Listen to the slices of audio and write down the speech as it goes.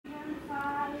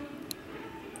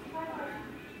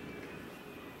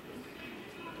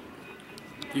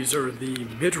These are the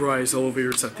mid-rise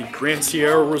elevators at the Grand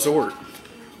Sierra Resort.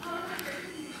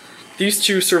 These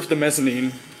two serve the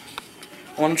mezzanine.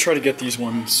 I want to try to get these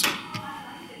ones.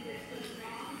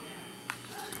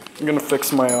 I'm gonna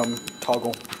fix my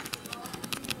toggle.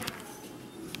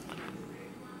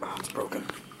 Oh, it's broken.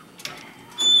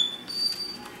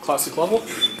 Classic level.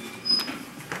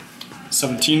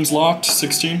 17's locked,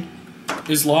 16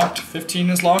 is locked, 15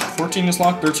 is locked, 14 is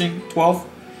locked, 13, 12.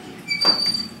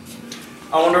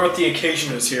 I wonder what the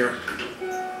occasion is here.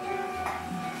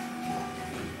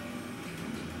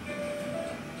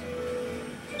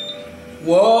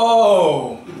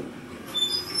 Whoa!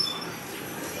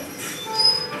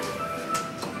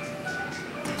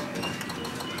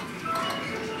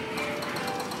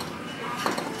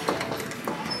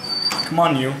 Come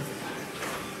on, you.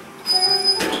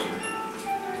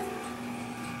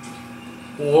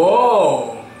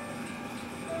 Whoa!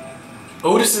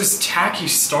 Otis's tacky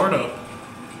startup.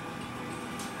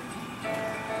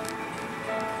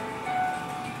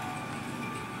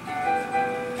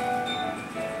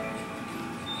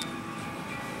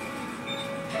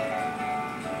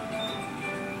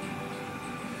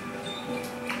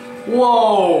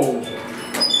 Whoa!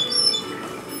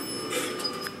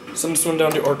 Send this one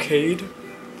down to arcade.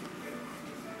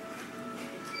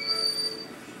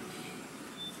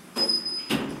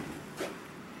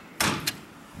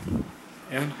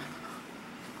 And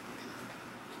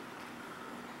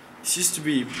this used to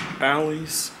be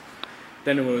Bally's,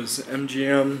 then it was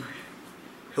MGM,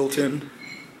 Hilton,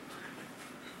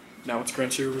 now it's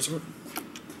Grand Sierra Resort.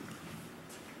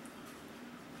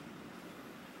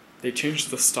 They changed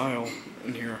the style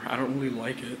in here. I don't really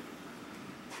like it.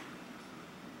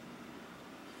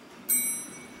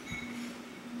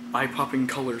 Eye-popping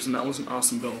colors, and that was an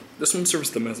awesome bill. This one serves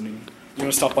the mezzanine. I'm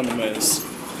gonna stop on the mezz.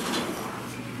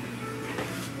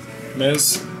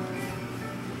 Mezz.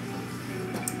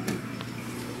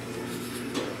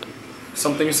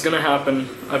 Something's gonna happen,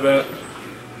 I bet.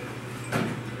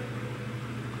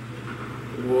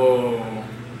 Whoa.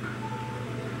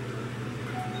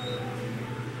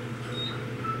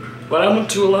 But I went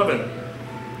to 11.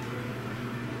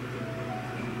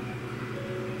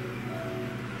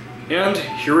 And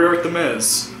here we are at the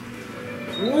mezz.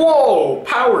 Whoa!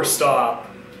 Power stop!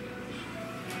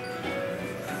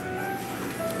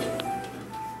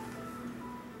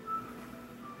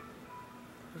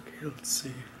 Okay, let's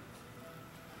see.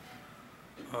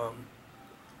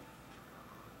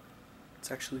 It's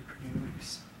actually pretty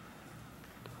nice.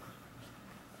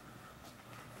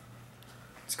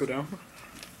 Let's go down.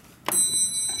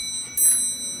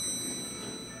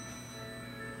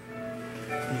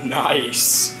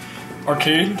 Nice!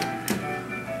 Arcade.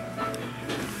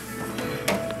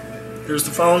 Here's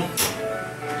the phone.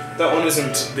 That one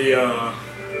isn't the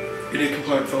ADA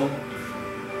compliant phone.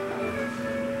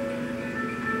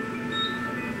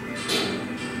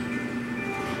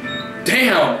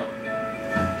 Damn!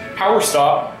 Power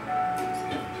stop.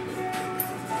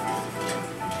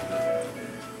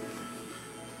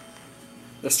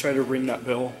 Let's try to ring that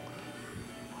bell.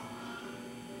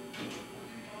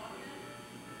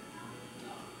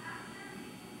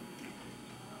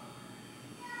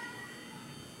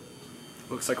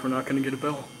 Looks like we're not gonna get a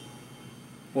bell.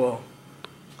 Whoa.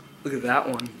 Look at that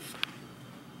one.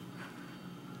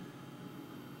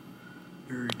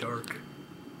 Very dark.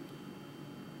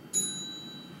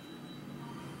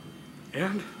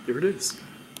 And there it is.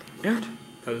 And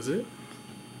that is it.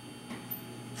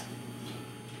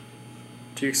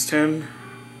 TX10,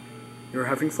 you're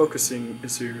having focusing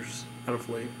issues out of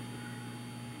late.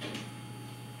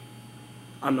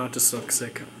 I'm not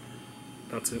dyslexic.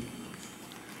 That's it.